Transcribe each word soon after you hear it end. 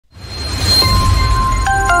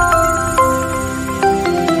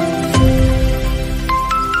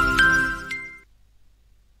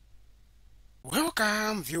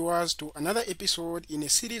viewers to another episode in a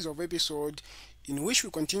series of episodes in which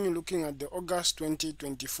we continue looking at the August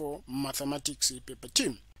 2024 Mathematics Paper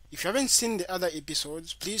team. If you haven't seen the other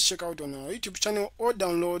episodes, please check out on our YouTube channel or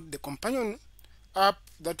download the companion app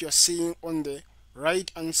that you are seeing on the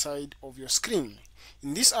right hand side of your screen.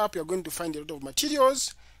 In this app, you are going to find a lot of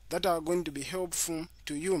materials that are going to be helpful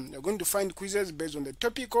to you. You're going to find quizzes based on the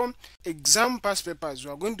topical exam past papers.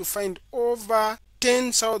 You are going to find over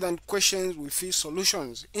 10,000 questions with free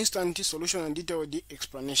solutions, instant solution and detailed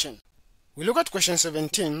explanation. We look at question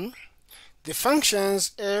 17. The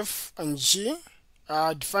functions f and g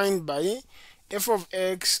are defined by f of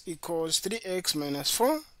x equals 3x minus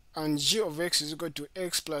 4 and g of x is equal to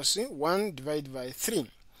x plus 1 divided by 3.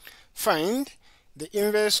 Find the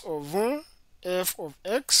inverse of f of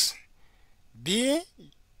x, b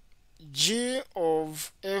g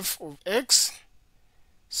of f of x,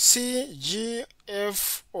 c g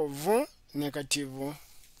f of negative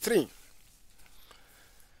 3.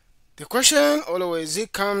 The question always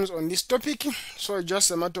comes on this topic, so it's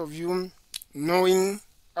just a matter of you knowing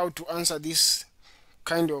how to answer this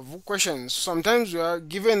kind of questions. Sometimes you are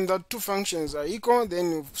given that two functions are equal,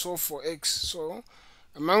 then you solve for x. So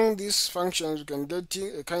among these functions you can get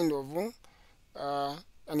a kind of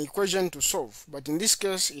an equation to solve, but in this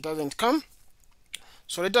case it doesn't come.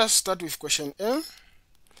 So let us start with question A.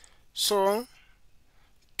 So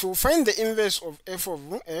to find the inverse of f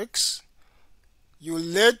of x, you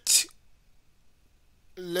let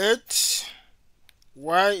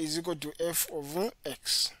y is equal to f of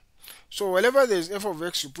x. So wherever there is f of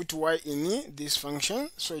x, you put y in this function.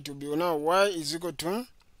 So it will be now y is equal to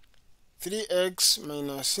 3x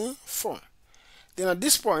minus 4. Then at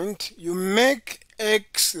this point, you make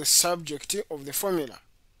x the subject of the formula.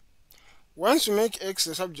 Once you make x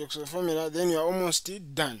the subject of the formula, then you are almost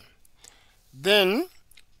done. Then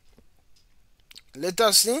let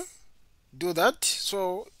us do that.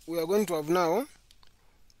 So we are going to have now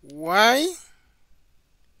y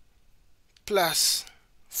plus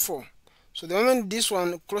 4. So the moment this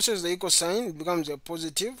one crosses the equal sign, it becomes a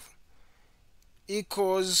positive,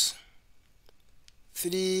 equals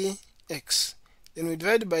 3x. Then we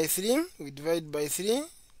divide by 3,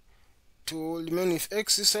 to remain with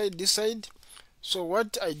x this side. So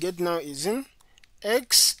what I get now is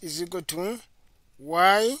x is equal to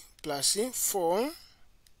y plus 4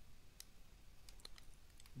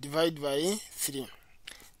 divided by 3.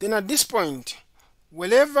 Then at this point,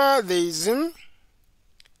 wherever there is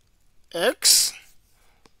x,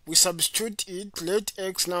 we substitute it. Let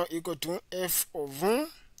x now equal to f of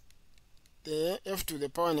the f to the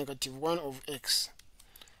power negative 1 of x,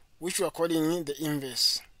 which we are calling the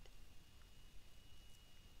inverse.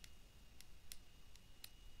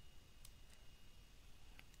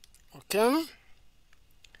 Okay,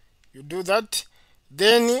 you do that.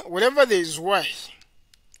 Then wherever there is y,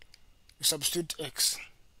 you substitute x.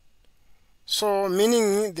 So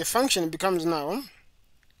meaning the function becomes now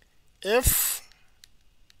f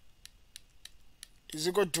is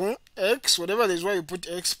equal to x, whatever there is y, you put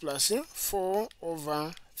x plus 4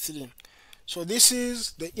 over 3. So this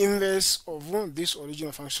is the inverse of this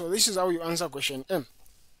original function. So this is how you answer question M.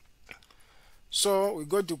 So we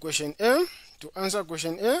go to question A. To answer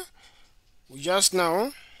question A, we just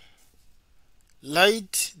now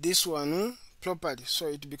write this one properly. So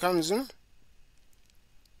it becomes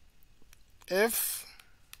f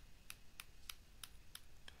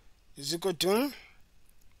is equal to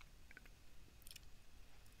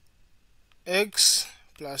x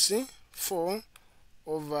plus 4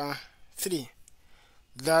 over 3.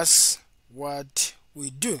 That's what we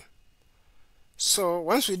do. So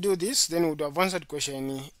once we do this, then we would have answered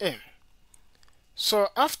question A. So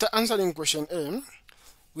after answering question A,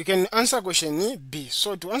 we can answer question B.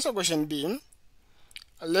 So to answer question B,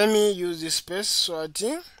 let me use this space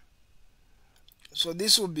so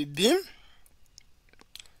this will be B.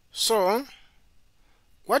 So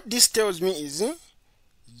what this tells me is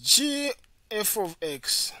g f of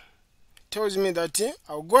x tells me that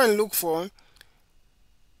I'll go and look for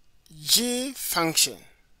g function.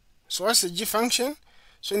 So what's the g function?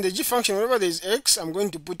 So in the g function, wherever there is x, I'm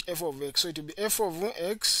going to put f of x. So it will be f of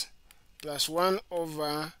x plus 1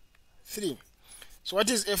 over 3. So what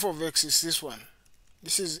is f of x? Is this one.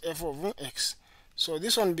 This is f of x. So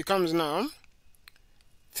this one becomes now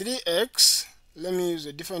 3x. Let me use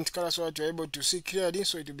a different color so that you're able to see clearly.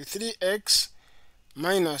 So it will be 3x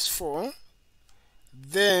minus 4,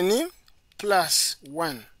 then plus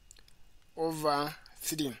 1 over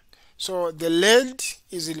 3. So the red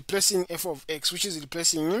is replacing f of x, which is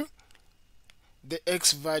replacing the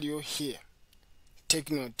x value here. Take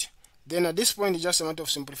note. Then at this point, it's just a matter of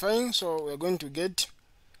simplifying. So we're going to get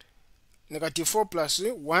negative 4 plus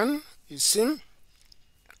 1 is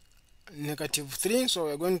negative 3, so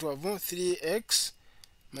we're going to have 3x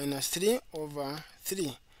minus 3 over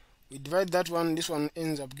 3. We divide that one, this one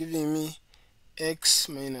ends up giving me x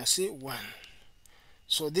minus 1.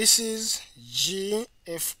 So this is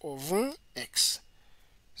GF of x.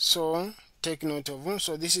 So take note of,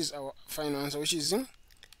 so this is our final answer, which is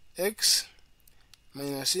x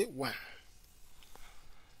minus 1.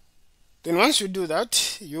 Then once you do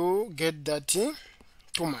that, you get that 2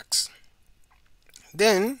 marks.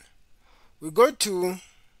 Then we go to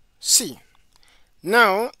C.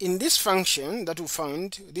 Now in this function that we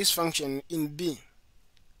found, this function in B,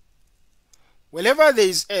 wherever there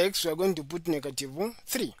is x, we are going to put negative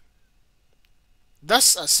 3.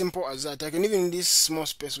 That's as simple as that. I can even in this small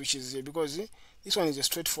space which is here, because this one is a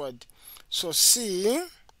straightforward. So C,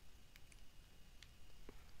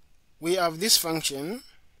 we have this function,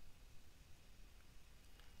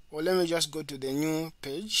 or let me just go to the new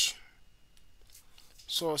page.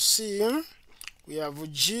 So C, we have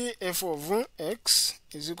GF of x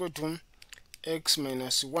is equal to x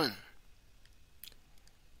minus 1,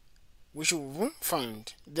 which we've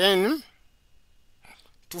found. Then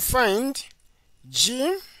to find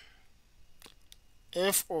GF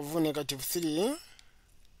of negative 3,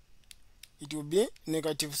 it will be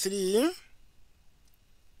negative 3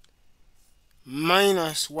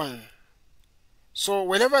 minus 1. So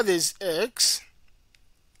whenever there is x,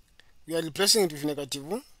 we are replacing it with negative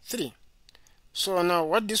 3. So now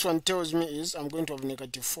what this one tells me is I'm going to have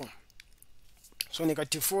negative 4. So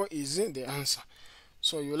negative 4 is the answer.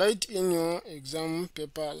 So you write in your exam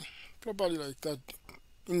paper properly like that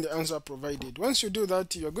in the answer provided. Once you do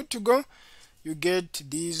that, you're good to go. You get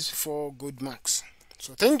these 4 good marks.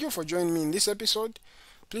 So thank you for joining me in this episode.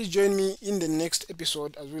 Please join me in the next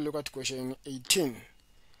episode as we look at question 18.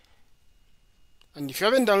 And if you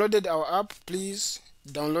haven't downloaded our app, please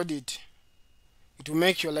download it. It will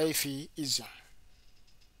make your life easier.